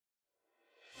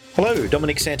Hello,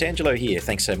 Dominic Santangelo here.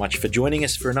 Thanks so much for joining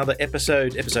us for another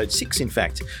episode 6 in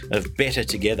fact, of Better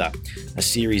Together, a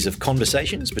series of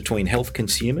conversations between health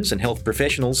consumers and health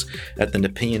professionals at the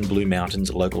Nepean Blue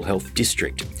Mountains Local Health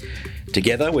District.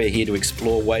 Together, we're here to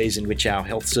explore ways in which our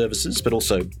health services, but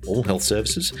also all health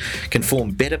services, can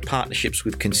form better partnerships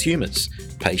with consumers,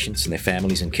 patients and their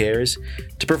families and carers,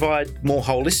 to provide more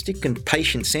holistic and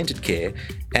patient-centred care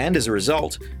and, as a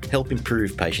result, help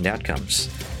improve patient outcomes.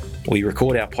 We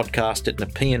record our podcast at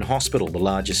Nepean Hospital, the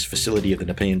largest facility of the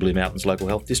Nepean Blue Mountains Local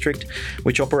Health District,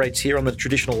 which operates here on the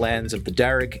traditional lands of the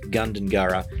Darug,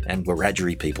 Gundungurra and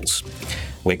Wiradjuri peoples.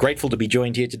 We're grateful to be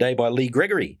joined here today by Lee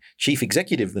Gregory, Chief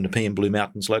Executive of the Nepean Blue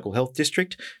Mountains Local Health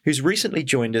District, who's recently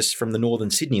joined us from the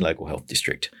Northern Sydney Local Health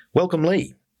District. Welcome,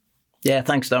 Lee. Yeah,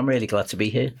 thanks, Dom. Really glad to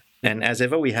be here. And as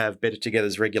ever, we have Better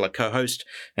Together's regular co-host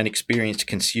and experienced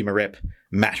consumer rep,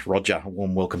 Matt Rodger. A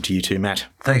warm welcome to you too, Matt.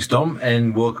 Thanks, Dom,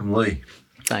 and welcome, Lee.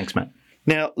 Thanks, Matt.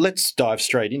 Now, let's dive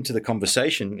straight into the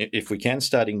conversation, if we can,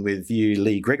 starting with you,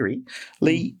 Lee Gregory.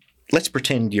 Lee, let's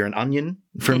pretend you're an onion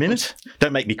for a minute.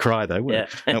 Don't make me cry, though. Yeah.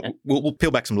 We'll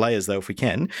peel back some layers, though, if we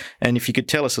can. And if you could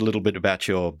tell us a little bit about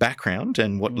your background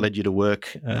and what led you to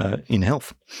work in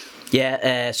health.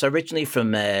 Yeah, so originally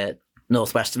from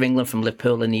northwest of England, from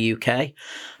Liverpool in the UK.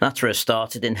 That's where I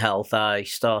started in health. I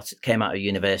came out of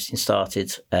university and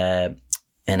started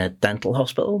in a dental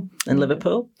hospital in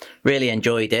Liverpool. Really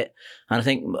enjoyed it. And I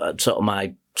think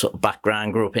my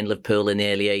background, grew up in Liverpool in the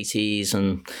early 80s,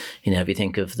 and if you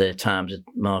think of the times of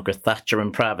Margaret Thatcher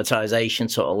and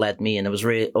privatisation, sort of led me, and I was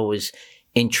really always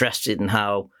interested in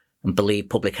how and believed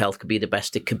public health could be the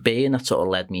best it could be, and that sort of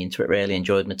led me into it. Really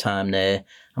enjoyed my time there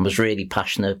and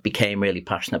became really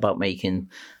passionate about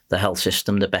making the health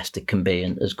system the best it can be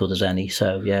and as good as any.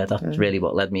 So yeah, that's really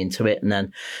what led me into it. And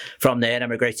then from there, I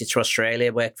emigrated to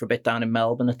Australia, worked for a bit down in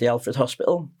Melbourne at the Alfred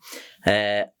Hospital,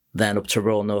 then up to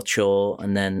Royal North Shore,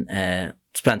 and then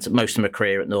spent most of my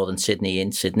career at Northern Sydney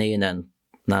in Sydney, and then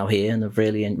now here, and I've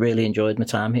really enjoyed my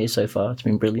time here so far. It's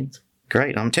been brilliant.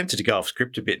 Great. I'm tempted to go off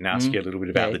script a bit and ask you a little bit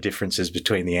about the differences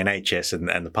between the NHS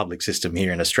and the public system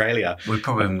here in Australia. We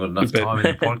probably haven't got enough time in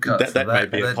the podcast. that may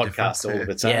be a podcast all of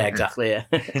its own. Yeah, exactly. Yeah.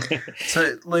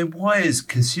 So, Lee, why is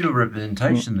consumer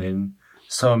representation then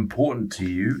so important to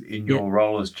you in your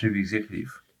role as Chief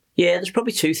Executive? Yeah, there's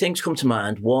probably two things come to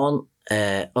mind. One,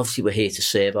 obviously we're here to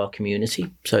serve our community,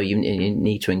 so you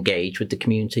need to engage with the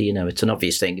community. It's an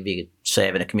obvious thing. If you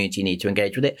serve in a community, you need to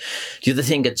engage with it. The other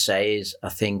thing I'd say is I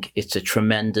think it's a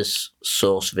tremendous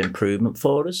source of improvement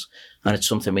for us, and it's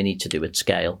something we need to do at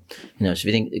scale. So if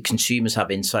you think consumers have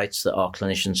insights that our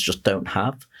clinicians just don't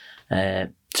have,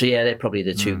 so yeah, they're probably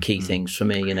the two key things for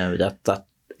me. That.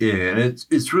 Yeah, and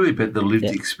it's really about the lived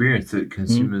experience that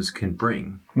consumers can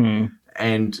bring,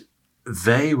 and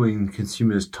valuing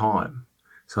consumers' time.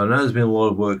 So I know there's been a lot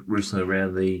of work recently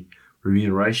around the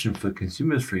remuneration for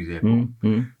consumers, for example.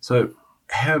 So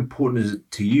how important is it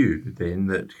to you then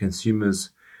that consumers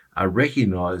are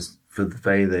recognised for the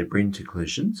value they bring to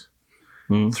clinicians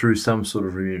through some sort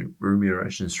of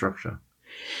remuneration structure?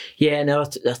 Yeah, no,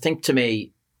 I think to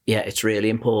me, it's really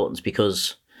important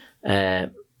because,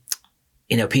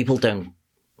 people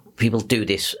do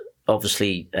this.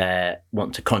 Obviously,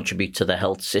 want to contribute to the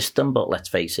health system, but let's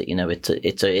face it,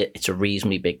 it's a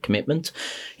reasonably big commitment.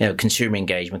 Consumer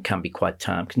engagement can be quite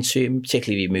time consuming,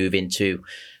 particularly if you move into,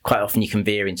 quite often you can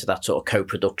veer into that sort of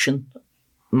co-production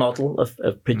model of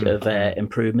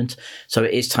improvement. So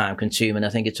it is time consuming. I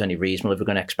think it's only reasonable if we're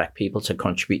going to expect people to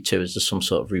contribute to us as some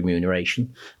sort of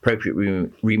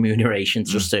appropriate remuneration,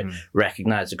 just to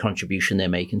recognise the contribution they're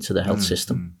making to the health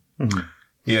system.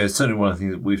 Yeah, it's certainly one of the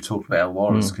things that we've talked about a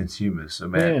lot as consumers,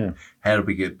 about how do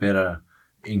we get better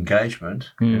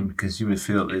engagement and consumers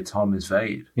feel that their time is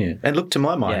valued. Yeah, and look, to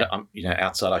my mind,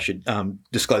 outside, I should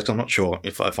disclose, I'm not sure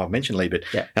if I've mentioned, Lee, but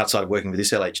outside of working with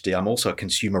this LHD, I'm also a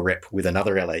consumer rep with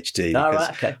another LHD. Oh, right,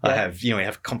 okay. I have, we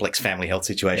have a complex family health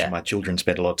situation. My children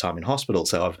spend a lot of time in hospital,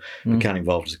 so I've become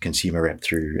involved as a consumer rep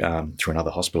through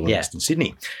another hospital in Western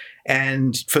Sydney.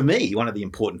 And for me, one of the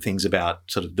important things about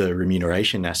sort of the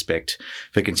remuneration aspect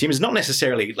for consumers, not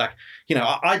necessarily like,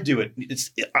 I do it.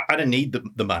 I don't need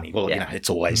the money. Well,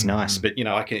 it's always nice, but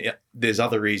there's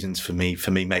other reasons for me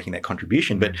making that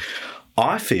contribution. But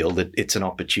I feel that it's an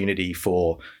opportunity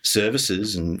for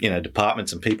services and,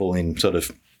 departments and people in sort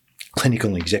of clinical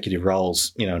and executive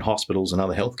roles, in hospitals and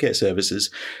other healthcare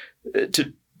services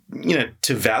to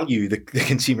to value the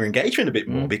consumer engagement a bit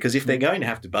more, because if they're going to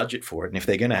have to budget for it and if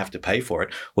they're going to have to pay for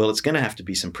it, well, it's going to have to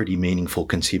be some pretty meaningful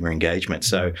consumer engagement.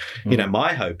 So,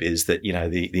 my hope is that,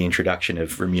 the introduction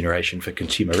of remuneration for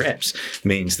consumer reps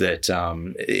means that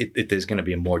there's going to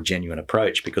be a more genuine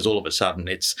approach, because all of a sudden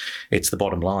it's the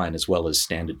bottom line as well as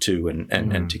standard 2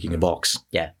 and ticking a box.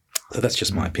 Yeah. So that's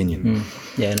just my opinion.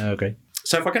 Yeah, no, I agree.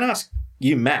 So if I can ask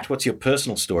you, Matt, what's your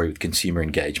personal story with consumer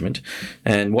engagement,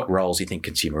 and what roles do you think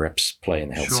consumer reps play in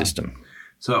the health system?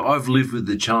 So I've lived with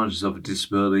the challenges of a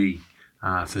disability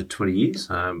for 20 years.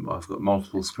 I've got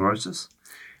multiple sclerosis,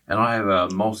 and I have a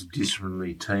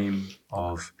multidisciplinary team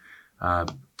of,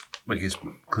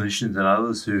 clinicians and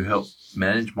others who help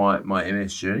manage my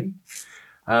MS journey.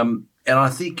 And I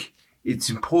think it's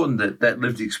important that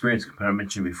lived experience component I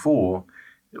mentioned before,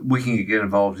 we can get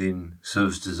involved in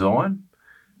service design,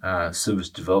 service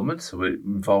development. So we're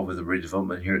involved with the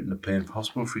redevelopment here at Nepean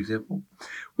Hospital, for example.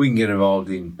 We can get involved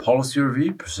in policy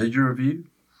review, procedure review.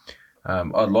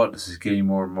 I'd like to see us getting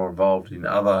more and more involved in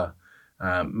other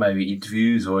maybe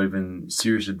interviews or even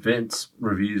serious events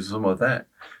reviews, something like that,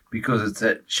 because it's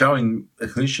that showing a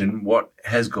clinician what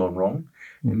has gone wrong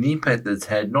and the impact that it's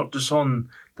had, not just on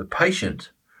the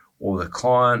patient or the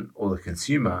client or the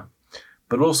consumer,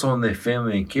 but also on their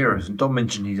family and carers. And Dom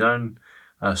mentioned his own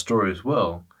story as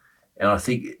well. And I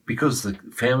think because the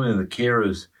family and the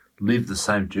carers live the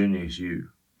same journey as you,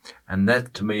 and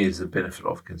that to me is the benefit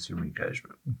of consumer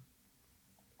engagement.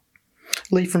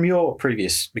 Lee, from your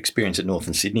previous experience at North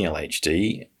and Sydney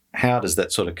LHD, how does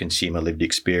that sort of consumer lived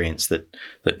experience that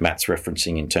Matt's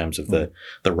referencing in terms of the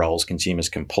roles consumers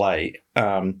can play,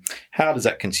 how does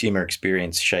that consumer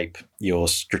experience shape your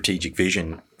strategic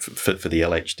vision for the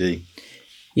LHD?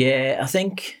 Yeah, I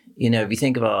think, if you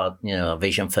think of our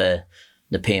vision for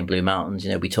Nepean Blue Mountains,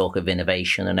 we talk of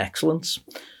innovation and excellence.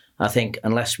 I think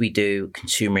unless we do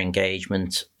consumer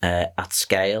engagement at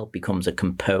scale, becomes a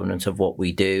component of what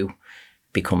we do,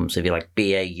 becomes, if you like,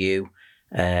 BAU,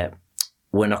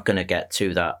 we're not going to get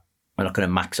to that. We're not going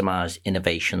to maximise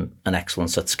innovation and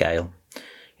excellence at scale.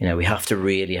 We have to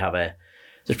really have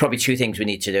there's probably two things we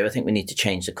need to do. I think we need to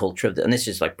change the culture of and this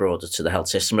is like broader to the health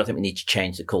system, but I think we need to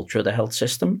change the culture of the health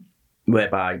system,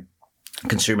 whereby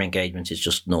consumer engagement is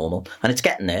just normal, and it's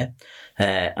getting there.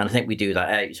 And I think we do that.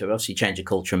 A, so obviously change the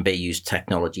culture, and B, use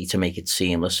technology to make it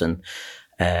seamless and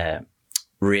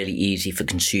really easy for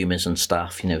consumers and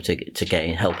staff,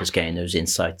 to help us gain those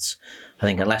insights. I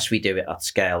think unless we do it at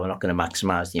scale, we're not going to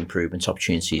maximise the improvement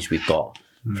opportunities we've got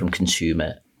from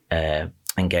consumer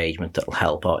engagement that will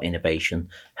help our innovation,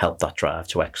 help that drive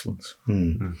to excellence.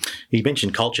 You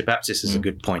mentioned culture. Perhaps this is a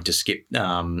good point to skip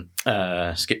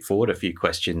forward a few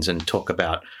questions and talk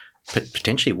about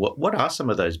potentially what are some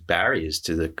of those barriers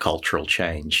to the cultural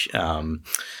change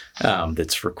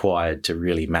that's required to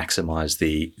really maximise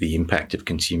the impact of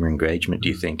consumer engagement, do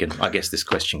you think? And I guess this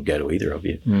question can go to either of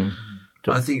you.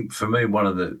 I think for me, one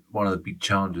of the big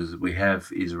challenges that we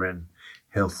have is around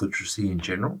health literacy in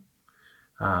general.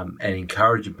 And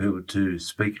encouraging people to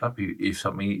speak up if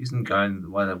something isn't going the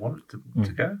way they want it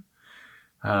to go.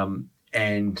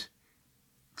 And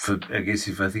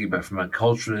if I think about from a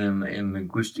culturally and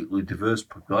linguistically diverse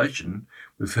population,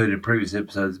 we've heard in previous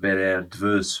episodes about our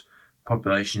diverse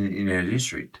population in our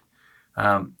district.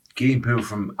 Getting people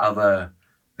from other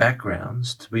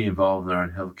backgrounds to be involved in their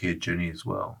own healthcare journey as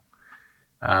well.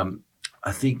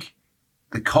 I think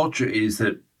the culture is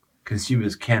that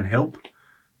consumers can help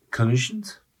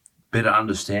clinicians better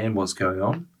understand what's going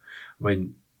on. I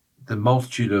mean, the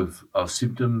multitude of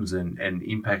symptoms and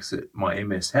impacts that my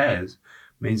MS has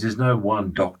means there's no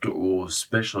one doctor or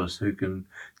specialist who can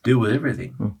deal with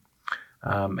everything.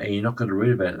 And you're not going to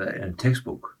read about that in a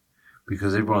textbook,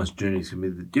 because everyone's journey is going to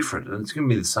be different, and it's going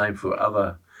to be the same for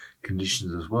other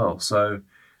conditions as well. So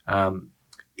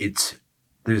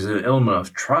there's an element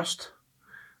of trust.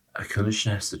 A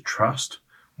clinician has to trust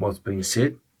what's being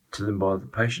said to them by the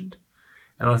patient.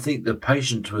 And I think the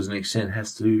patient, to an extent,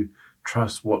 has to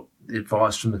trust what the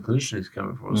advice from the clinician is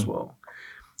coming from as well.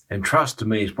 And trust, to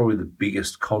me, is probably the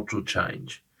biggest cultural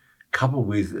change, coupled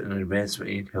with an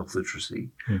advancement in health literacy,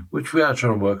 which we are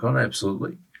trying to work on,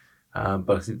 absolutely. But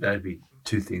I think that'd be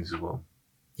two things as well.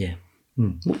 Yeah.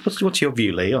 What's your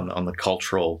view, Lee, on the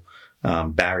cultural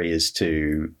barriers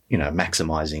to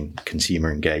maximising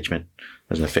consumer engagement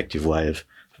as an effective way of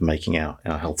making our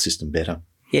health system better?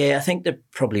 Yeah, I think the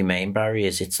probably main barrier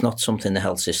is it's not something the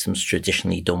health system's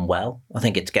traditionally done well. I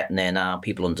think it's getting there now.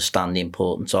 People understand the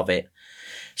importance of it.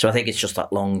 So I think it's just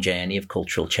that long journey of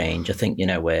cultural change. I think,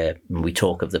 where we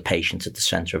talk of the patient at the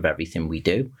centre of everything we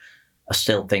do, I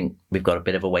still think we've got a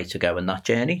bit of a way to go in that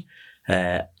journey.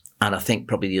 And I think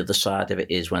probably the other side of it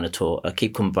is when I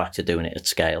keep coming back to doing it at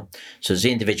scale. So there's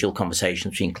the individual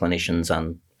conversations between clinicians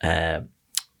and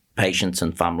patients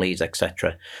and families,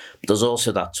 etc. But there's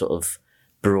also that sort of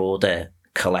broader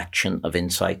collection of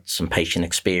insights and patient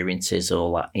experiences,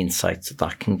 all that insights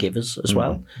that can give us as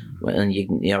well. And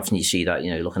you often you see that,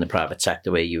 look in the private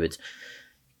sector where you would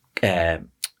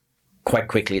quite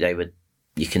quickly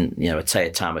you can, say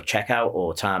a time of checkout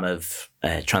or time of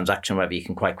transaction, wherever you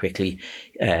can quite quickly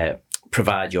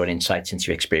provide your insights into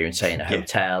your experience, say in a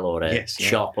hotel or a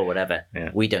shop or whatever. Yeah.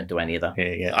 We don't do any of that.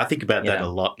 Yeah. I think about that a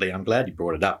lot, Lee. I'm glad you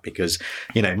brought it up because,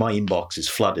 my inbox is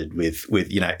flooded with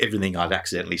everything I've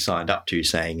accidentally signed up to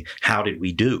saying, how did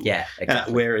we do? Yeah,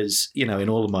 exactly. Whereas, in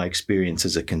all of my experience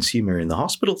as a consumer in the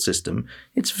hospital system,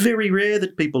 it's very rare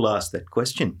that people ask that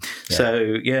question. Yeah.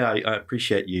 So, I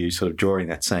appreciate you sort of drawing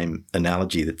that same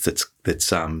analogy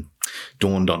that's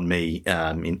dawned on me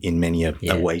in many a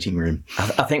waiting room.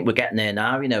 I think we're getting there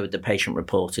now, with the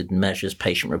patient-reported measures,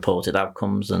 patient-reported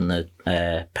outcomes and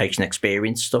the patient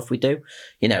experience stuff we do.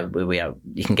 You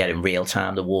can get in real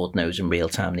time, the ward knows in real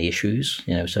time the issues,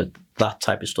 so that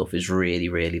type of stuff is really,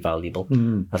 really valuable.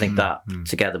 I think that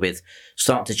together with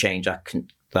starting to change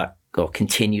that or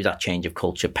continue that change of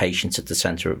culture, patients at the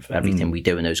centre of everything we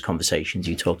do in those conversations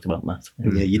you talked about, Matt.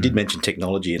 Yeah, you did mention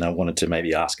technology, and I wanted to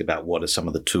maybe ask about what are some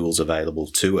of the tools available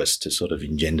to us to sort of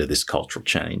engender this cultural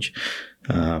change.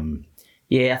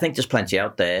 I think there's plenty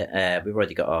out there. We've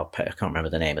already got I can't remember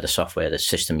the name of the software, the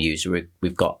system user.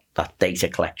 We've got that data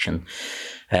collection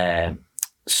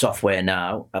software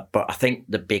now. But I think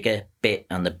the bigger bit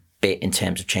and the bit in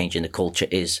terms of changing the culture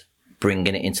is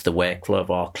bringing it into the workflow of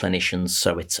our clinicians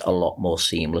so it's a lot more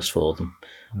seamless for them.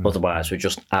 Otherwise, we're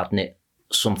just adding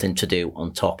something to do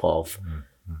on top of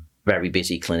very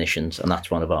busy clinicians, and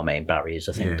that's one of our main barriers,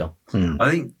 I think.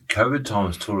 I think COVID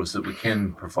times taught us that we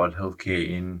can provide healthcare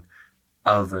in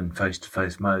other than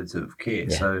face-to-face modes of care.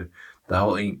 Yeah. So the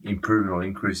whole improvement or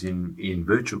increase in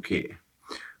virtual care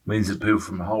means that people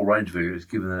from a whole range of areas,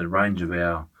 given the range of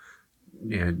our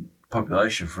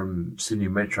population from Sydney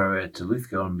Metro out to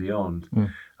Lithgow and beyond,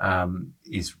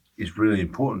 is really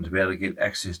important to be able to get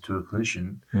access to a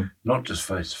clinician, not just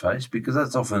face-to-face, because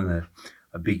that's often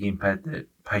a big impact that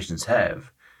patients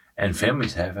have and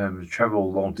families have, having to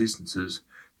travel long distances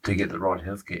to get the right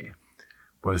healthcare.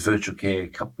 Whereas virtual care,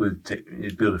 coupled with the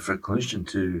ability for a clinician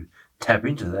to tap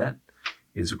into that,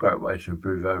 is a great way to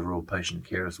improve overall patient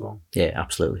care as well. Yeah,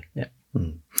 absolutely. Yeah.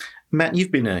 Matt,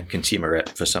 you've been a consumer rep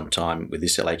for some time with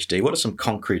this LHD. What are some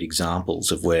concrete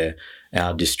examples of where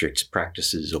our district's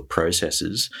practices or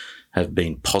processes have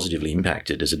been positively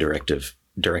impacted as a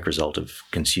direct result of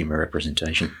consumer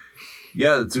representation?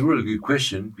 Yeah, that's a really good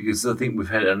question, because I think we've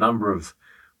had a number of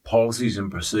policies and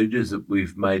procedures that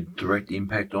we've made direct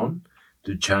impact on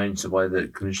to change the way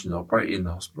that clinicians operate in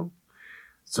the hospital.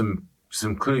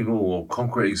 Some clinical or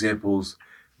concrete examples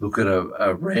look at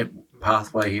a ramp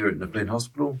pathway here at Nepean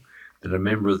Hospital that a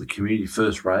member of the community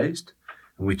first raised,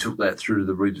 and we took that through to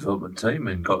the redevelopment team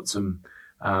and got some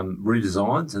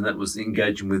redesigns, and that was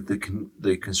engaging with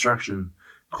the construction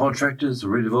contractors, the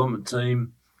redevelopment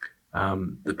team,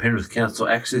 the Penrith Council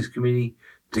Access Committee,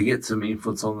 to get some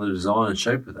influence on the design and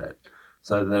shape of that,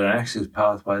 so that an access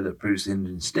pathway that previously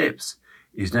ended in steps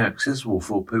is now accessible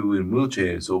for people in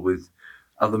wheelchairs or with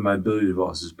other mobility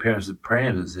devices, parents with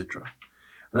prams, etc.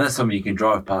 And that's something you can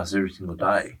drive past every single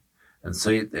day and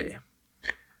see it there,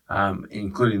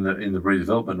 including in the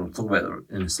redevelopment. We'll talk about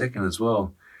that in a second as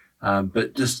well.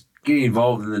 But just getting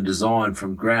involved in the design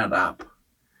from ground up,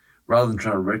 rather than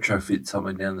trying to retrofit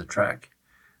something down the track,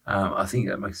 I think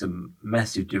that makes a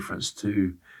massive difference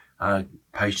to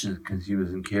patients,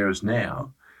 consumers and carers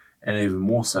now, and even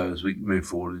more so as we move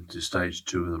forward into stage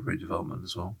 2 of the redevelopment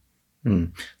as well.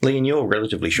 Lee, in your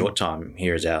relatively short time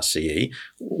here as our CE,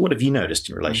 what have you noticed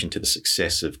in relation to the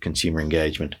success of consumer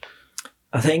engagement?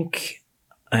 I think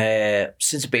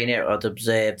since I've been here, I've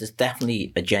observed there's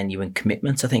definitely a genuine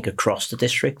commitment, I think, across the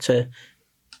district to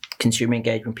consumer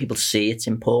engagement. People see its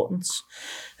importance.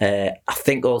 I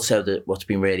think also that what's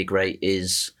been really great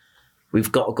is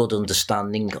we've got a good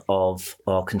understanding of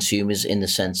our consumers, in the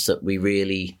sense that we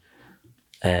really,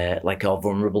 like our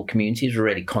vulnerable communities, we're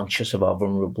really conscious of our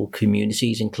vulnerable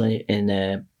communities in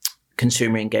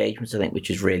consumer engagement, I think, which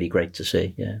is really great to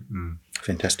see. Yeah.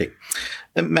 Fantastic.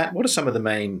 Matt, what are some of the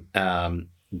main,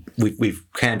 we've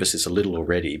canvassed this a little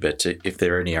already, but if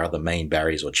there are any other main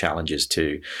barriers or challenges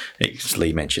to,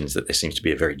 Lee mentions that there seems to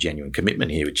be a very genuine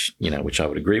commitment here, which I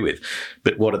would agree with,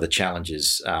 but what are the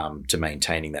challenges to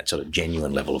maintaining that sort of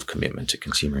genuine level of commitment to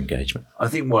consumer engagement? I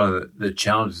think one of the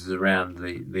challenges around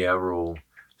the overall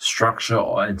structure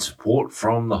and support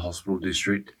from the hospital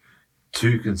district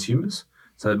to consumers.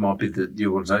 So it might be the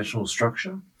organisational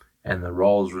structure and the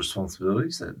roles,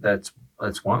 responsibilities. That's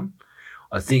one.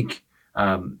 I think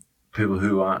people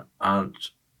who aren't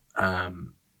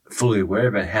fully aware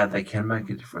about how they can make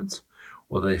a difference,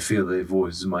 or they feel their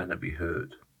voices may not be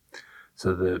heard.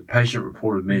 So the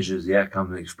patient-reported measures, the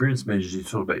outcome and experience measures you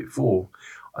talked about before,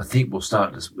 I think if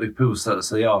people start to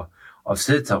see, oh, I've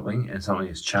said something and something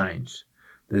has changed,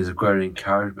 there's a greater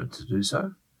encouragement to do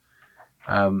so.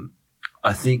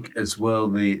 I think as well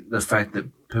the fact that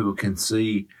people can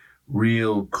see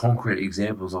real concrete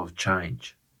examples of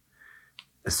change.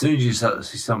 As soon as you start to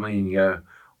see something and you go,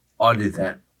 I did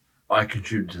that, I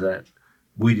contributed to that,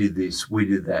 we did this, we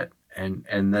did that,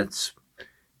 and that's,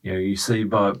 you see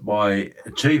by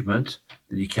achievement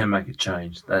that you can make a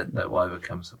change. That will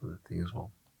overcome some of the thing as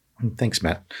well. Thanks,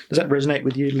 Matt. Does that resonate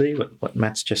with you, Lee, what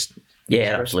Matt's just...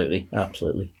 Yeah, absolutely.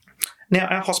 Now,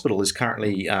 our hospital is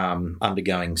currently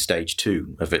undergoing stage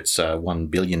 2 of its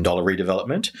 $1 billion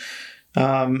redevelopment.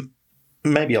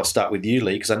 Maybe I'll start with you,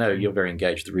 Lee, because I know you're very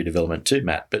engaged with the redevelopment too,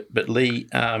 Matt. But Lee,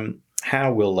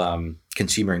 how will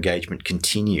consumer engagement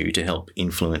continue to help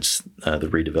influence the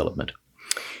redevelopment?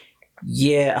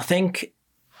 Yeah, I think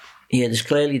there's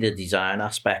clearly the design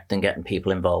aspect and getting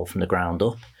people involved from the ground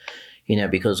up.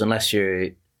 Because unless you're,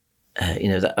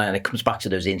 that, and it comes back to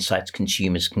those insights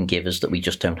consumers can give us that we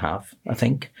just don't have, I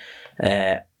think.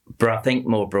 But I think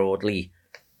more broadly,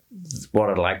 what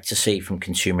I'd like to see from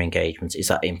consumer engagement is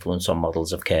that influence on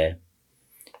models of care.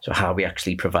 So how we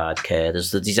actually provide care. There's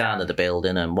the design of the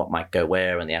building and what might go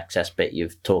where, and the access bit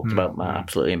you've talked about, Matt,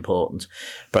 absolutely important.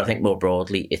 But I think more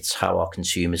broadly, it's how our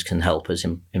consumers can help us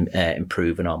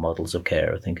improve in our models of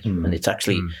care, I think. And it's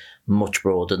actually much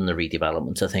broader than the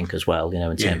redevelopment, I think, as well,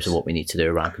 in terms of what we need to do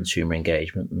around consumer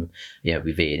engagement and,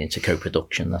 we veer into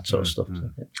co-production, that sort of stuff.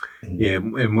 Yeah,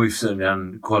 and we've certainly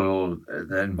done quite a lot of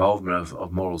the involvement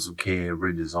of models of care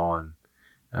redesign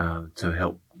to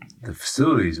help the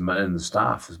facilities and the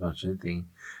staff, as much as anything,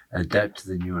 adapt to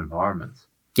the new environments.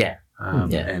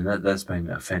 And that's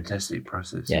been a fantastic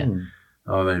process. I've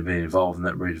only been involved in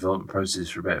that redevelopment process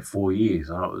for about 4 years.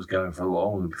 I know it was going for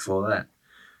longer before that.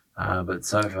 But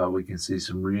so far we can see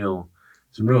some real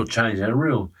change and a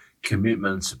real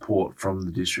commitment and support from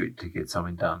the district to get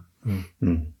something done.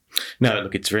 No,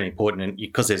 look, it's really important, and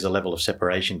because there's a level of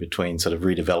separation between sort of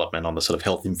redevelopment on the sort of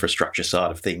health infrastructure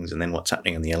side of things and then what's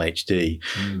happening in the LHD,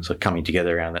 so coming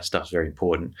together around that stuff is very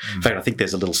important. In fact, I think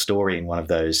there's a little story in one of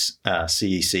those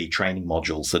CEC training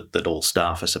modules that all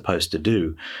staff are supposed to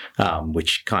do,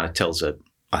 which kind of tells a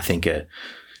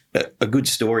good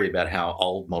story about how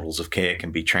old models of care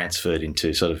can be transferred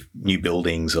into sort of new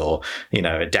buildings or,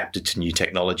 adapted to new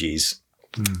technologies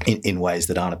in ways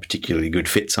that aren't a particularly good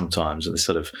fit sometimes. And they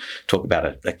sort of talk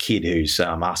about a kid who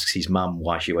asks his mum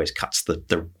why she always cuts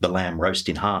the lamb roast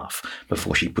in half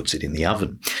before she puts it in the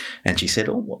oven. And she said,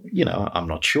 I'm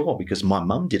not sure because my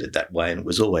mum did it that way and it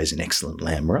was always an excellent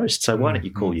lamb roast. So why don't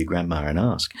you call your grandma and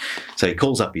ask? So he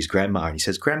calls up his grandma and he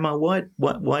says, Grandma,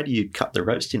 why do you cut the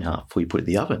roast in half before you put it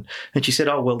in the oven? And she said,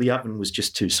 the oven was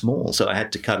just too small. So I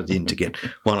had to cut it in to get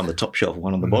one on the top shelf,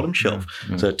 one on the bottom shelf.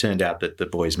 So it turned out that the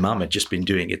boy's mum had just been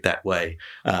doing it that way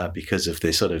because of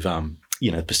the sort of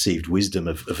perceived wisdom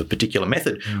of a particular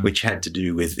method, which had to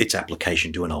do with its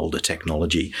application to an older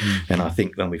technology. And I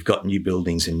think when we've got new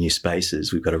buildings and new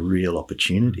spaces, we've got a real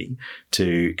opportunity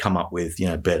to come up with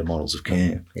better models of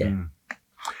care.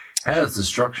 How is the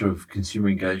structure of consumer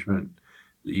engagement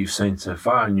that you've seen so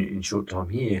far in short time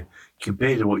here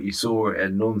compared to what you saw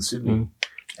at Northern Sydney?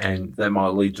 And that might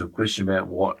lead to a question about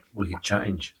what we could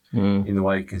change in the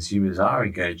way consumers are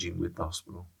engaging with the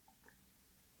hospital.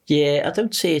 Yeah, I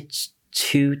don't see it's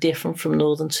too different from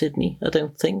Northern Sydney, I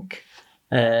don't think.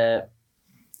 I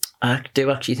do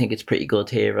actually think it's pretty good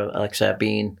here. Like I said, I've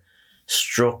been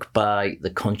struck by the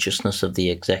consciousness of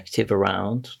the executive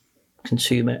around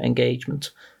consumer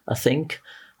engagement, I think.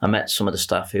 I met some of the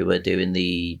staff who were doing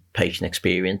the patient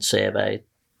experience survey,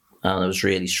 and I was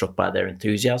really struck by their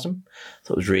enthusiasm. I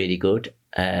thought it was really good.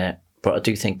 But I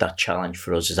do think that challenge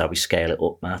for us is how we scale it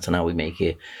up, Matt, and how we make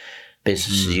it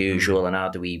business as usual, and how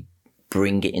do we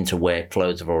bring it into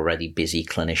workflows of already busy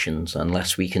clinicians.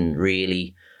 Unless we can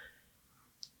really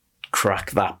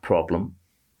crack that problem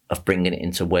of bringing it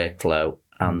into workflow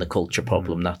and the culture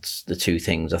problem, that's the two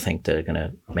things I think that are going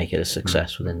to make it a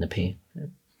success within Nepean.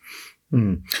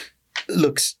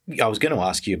 Look, I was going to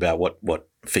ask you about what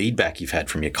feedback you've had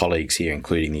from your colleagues here,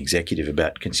 including the executive,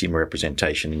 about consumer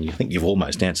representation, and you think you've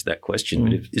almost answered that question.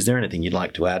 But is there anything you'd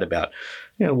like to add about,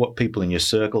 what people in your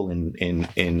circle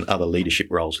in other leadership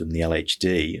roles in the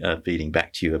LHD are feeding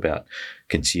back to you about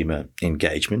consumer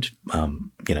engagement?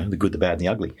 The good, the bad, and the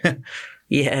ugly.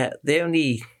 The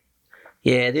only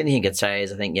thing I'd say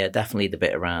is I think definitely the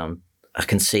bit around. I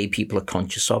can see people are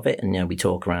conscious of it, and we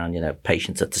talk around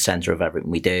patients at the centre of everything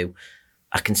we do.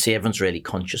 I can see everyone's really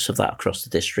conscious of that across the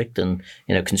district, and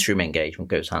consumer engagement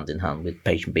goes hand in hand with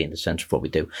patient being the centre of what we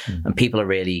do, and people are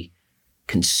really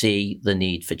can see the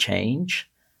need for change.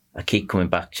 I keep coming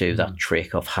back to that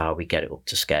trick of how we get it up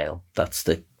to scale. That's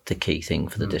the key thing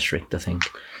for the district, I think.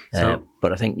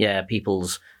 But I think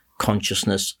people's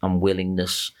consciousness and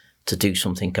willingness to do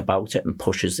something about it and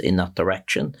push us in that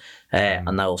direction.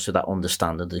 And also that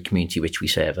understanding of the community which we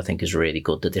serve, I think is really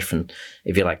good. The different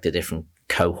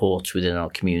cohorts within our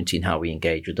community and how we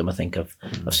engage with them, I think I've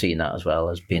seen that as well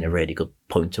as being a really good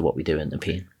point to what we do in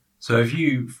Nepean. So if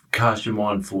you cast your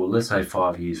mind forward, let's say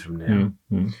 5 years from now,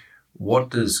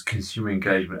 what does consumer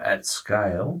engagement at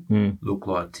scale look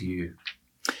like to you?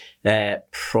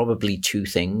 Probably two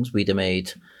things. We'd have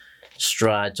made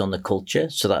strides on the culture,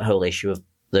 so that whole issue of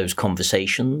those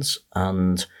conversations,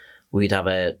 and we'd have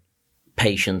a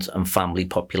patient and family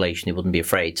population who wouldn't be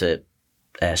afraid to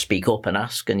speak up and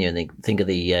ask. And think of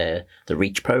the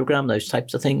REACH program, those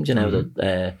types of things.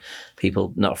 That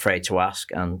people not afraid to ask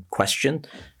and question,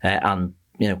 and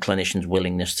clinicians'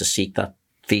 willingness to seek that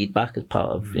feedback as part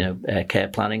of care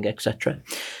planning, etc.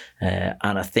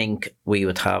 And I think we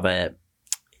would have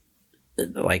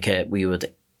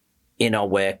in our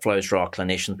workflows for our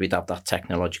clinicians, we'd have that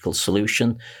technological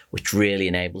solution, which really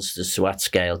enables us to, at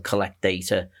scale, collect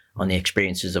data on the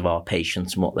experiences of our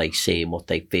patients and what they see and what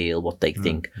they feel, what they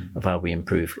think of how we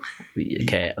improve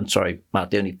care. And sorry, Matt,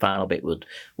 the only final bit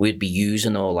we'd be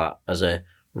using all that as a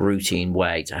routine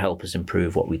way to help us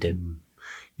improve what we do.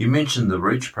 You mentioned the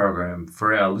REACH program.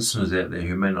 For our listeners out there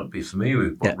who may not be familiar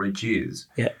with what REACH is,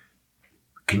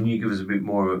 can you give us a bit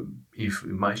more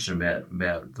information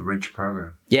about the REACH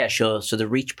program? Yeah, sure. So the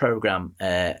REACH program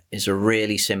is a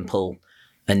really simple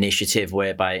initiative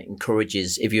whereby it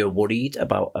encourages, if you're worried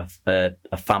about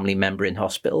a family member in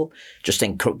hospital, just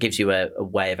gives you a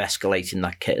way of escalating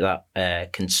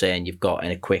that concern you've got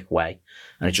in a quick way.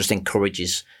 And it just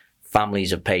encourages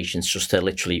families of patients just to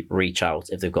literally reach out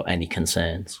if they've got any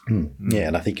concerns. Yeah,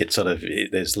 and I think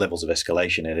there's levels of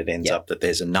escalation, and it ends up that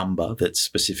there's a number that's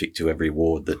specific to every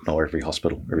ward or every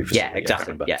hospital, every facility. Yeah,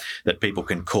 exactly. That people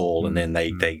can call, and then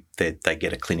they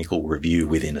get a clinical review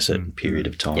within a certain period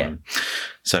of time. Yeah.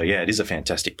 So it is a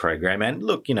fantastic program. And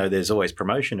look, there's always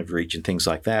promotion of REACH and things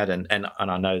like that. And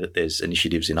I know that there's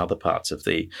initiatives in other parts of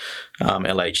the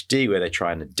LHD where they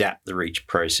try and adapt the REACH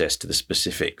process to the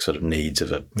specific sort of needs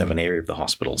of an area of the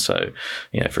hospital. So,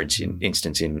 for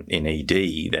instance, in ED,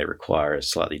 they require a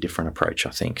slightly different approach,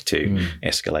 I think, to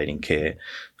escalating care.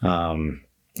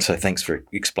 So thanks for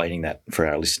explaining that for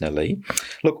our listener, Lee.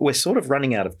 Look, we're sort of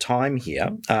running out of time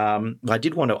here. I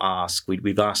did want to ask,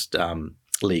 we've asked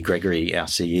Lee Gregory, our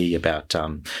CE, about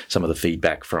some of the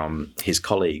feedback from his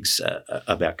colleagues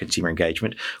about consumer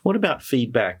engagement. What about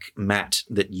feedback, Matt,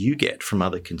 that you get from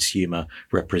other consumer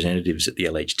representatives at the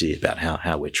LHD about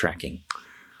how we're tracking?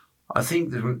 I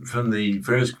think that from the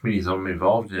various committees I'm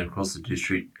involved in across the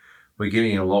district, we're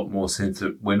getting a lot more sense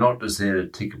that we're not just there to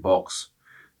tick a box,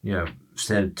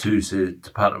 standard 2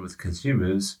 to partner with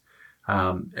consumers,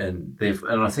 and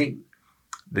I think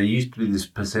there used to be this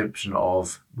perception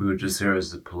of we were just there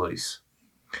as the police,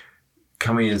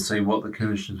 coming in and see what the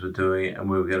clinicians were doing, and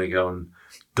we were going to go and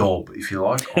dob, if you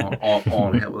like, on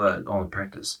help with that, on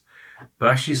practice.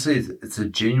 But actually, see, it's a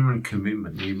genuine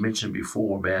commitment. You mentioned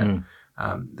before about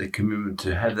the commitment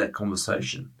to have that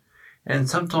conversation, and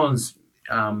sometimes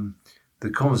the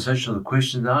conversation or the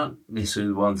questions aren't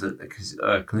necessarily the ones that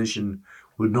a clinician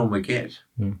would normally get,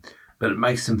 but it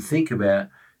makes them think about,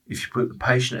 if you put the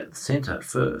patient at the centre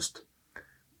first,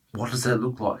 what does that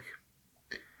look like?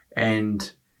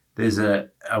 And there's a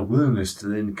willingness to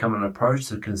then come and approach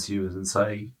the consumers and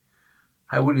say,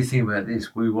 hey, what do you think about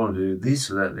this? We want to do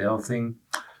this or that, the other thing.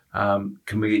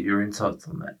 Can we get your insights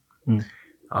on that?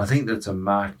 I think that's a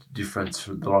marked difference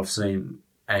that I've seen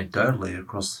anecdotally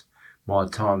across my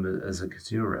time as a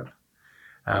consumer rep.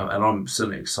 And I'm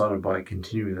certainly excited by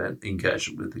continuing that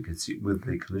engagement with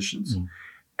the clinicians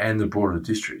and the broader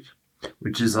district,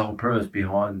 which is the whole premise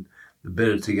behind the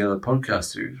Better Together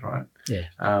podcast series, right? Yeah.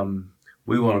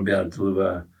 We want to be able to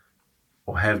deliver,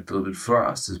 or have delivered for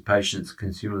us as patients,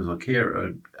 consumers, or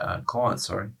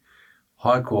clients,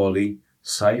 high quality,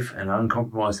 safe and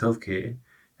uncompromised healthcare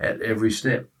at every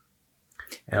step.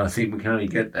 And I think we can only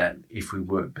get that if we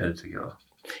work better together.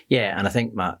 Yeah, and I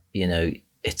think, Matt,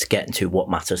 it's getting to what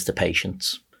matters to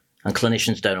patients. And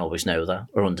clinicians don't always know that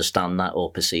or understand that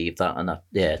or perceive that. And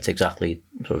it's exactly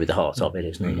probably the heart of it,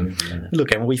 isn't it? Mm-hmm.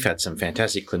 Look, and we've had some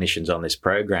fantastic clinicians on this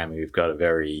program who've got a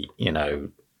very,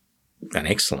 an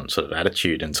excellent sort of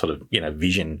attitude and sort of,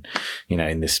 vision,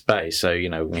 in this space. So,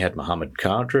 we had Mohammed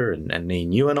Kadra and Nii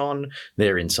Nguyen on.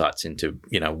 Their insights into,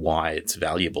 why it's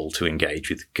valuable to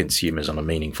engage with consumers on a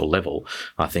meaningful level,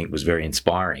 I think was very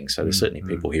inspiring. So there's certainly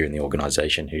people here in the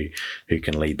organisation who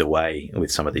can lead the way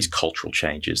with some of these cultural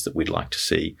changes that we'd like to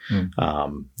see,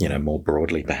 more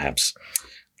broadly perhaps.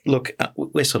 Look,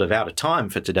 we're sort of out of time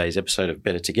for today's episode of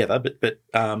Better Together, but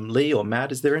Lee or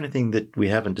Matt, is there anything that we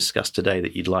haven't discussed today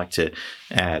that you'd like to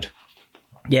add?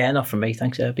 Yeah, not from me.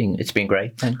 Thanks. It's been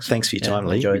great. Thanks. Thanks for your time,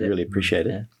 Lee. We really appreciate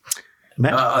it. Yeah.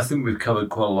 Matt? I think we've covered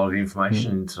quite a lot of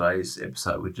information in today's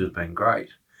episode, which has been great.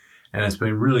 And it's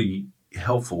been really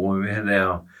helpful when we had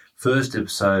our first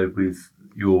episode with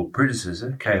your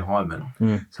predecessor, Kay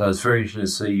Hyman. So it's very interesting to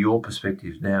see your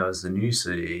perspective now as the new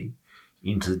CE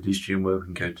into the district and where we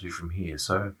can go to from here.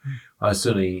 So I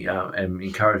certainly am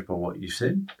encouraged by what you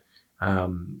said.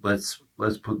 Let's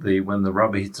put when the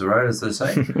rubber hits the road, as they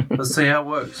say, let's see how it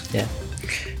works. Yeah.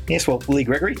 Yes, well, Lee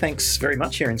Gregory, thanks very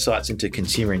much. Your insights into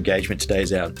consumer engagement today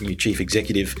as our new Chief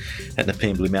Executive at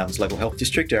Nepean Blue Mountains Local Health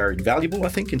District are invaluable, I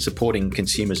think, in supporting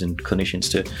consumers and clinicians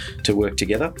to work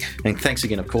together. And thanks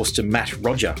again, of course, to Matt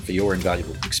Roger for your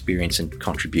invaluable experience and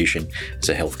contribution as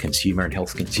a health consumer and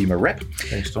health consumer rep.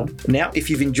 Thanks, Tom. Now, if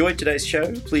you've enjoyed today's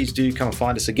show, please do come and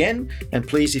find us again. And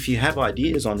please, if you have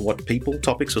ideas on what people,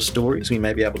 topics or stories we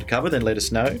may be able to cover, then let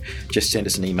us know. Just send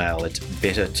us an email at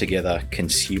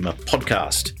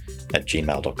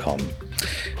bettertogetherconsumerpodcast@gmail.com.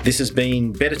 This has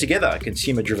been Better Together, a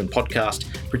consumer-driven podcast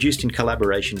produced in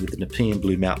collaboration with the Nepean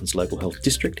Blue Mountains Local Health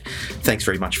District. Thanks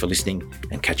very much for listening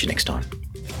and catch you next time.